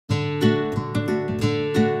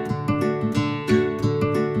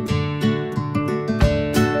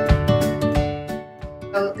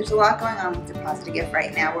lot going on with Deposit a Gift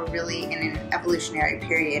right now. We're really in an evolutionary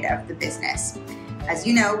period of the business. As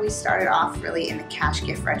you know, we started off really in the cash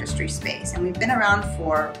gift registry space, and we've been around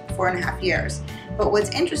for 4.5 years. But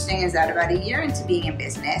what's interesting is that about a year into being in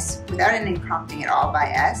business, without any prompting at all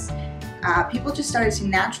by us, people just started to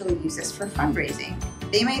naturally use this for fundraising.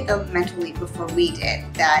 They made the mental leap before we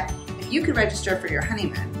did that if you could register for your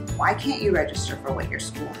honeymoon, why can't you register for what your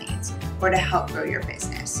school needs, or to help grow your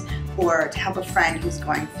business, or to help a friend who's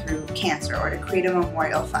going through cancer, or to create a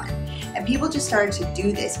memorial fund? And people just started to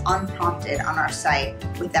do this unprompted on our site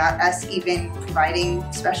without us even providing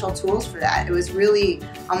special tools for that. It was really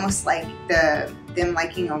almost like them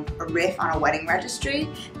liking a riff on a wedding registry,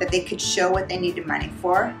 that they could show what they needed money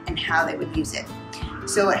for and how they would use it.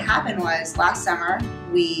 So what happened was last summer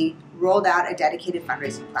we rolled out a dedicated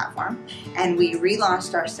fundraising platform, and we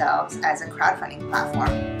relaunched ourselves as a crowdfunding platform.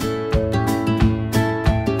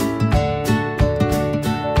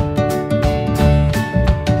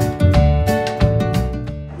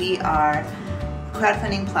 We are a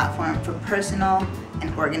crowdfunding platform for personal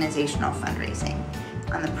and organizational fundraising.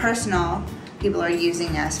 On the personal, people are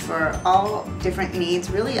using us for all different needs,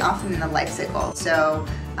 really often in the life cycle. So,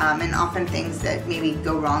 and often things that maybe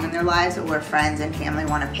go wrong in their lives, or where friends and family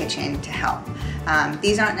want to pitch in to help.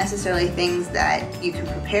 These aren't necessarily things that you can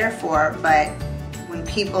prepare for, but when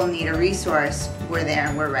people need a resource, we're there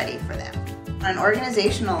and we're ready for them. On an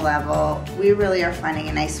organizational level, we really are finding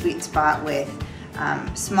a nice sweet spot with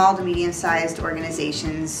small to medium-sized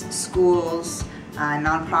organizations, schools,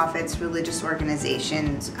 nonprofits, religious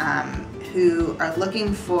organizations who are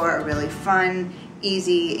looking for a really fun,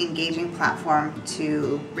 easy, engaging platform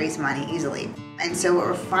to raise money easily. And so what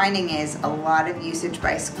we're finding is a lot of usage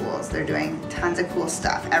by schools. They're doing tons of cool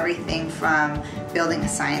stuff, everything from building a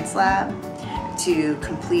science lab, to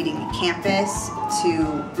completing a campus,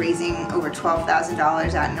 to raising over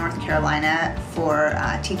 $12,000 out in North Carolina for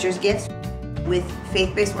teachers' gifts. With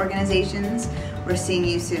faith-based organizations, we're seeing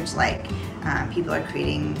usage like people are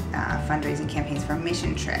creating fundraising campaigns for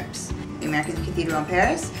mission trips. The American Cathedral in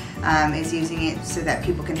Paris is using it so that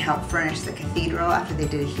people can help furnish the cathedral after they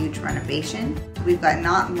did a huge renovation. We've got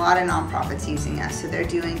a lot of nonprofits using us, so they're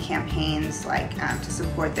doing campaigns like to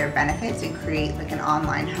support their benefits and create like an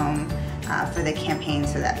online home for the campaign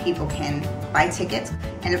so that people can buy tickets.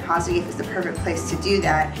 And Deposit a Gift is the perfect place to do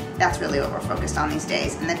that. That's really what we're focused on these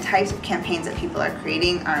days. And the types of campaigns that people are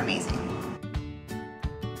creating are amazing.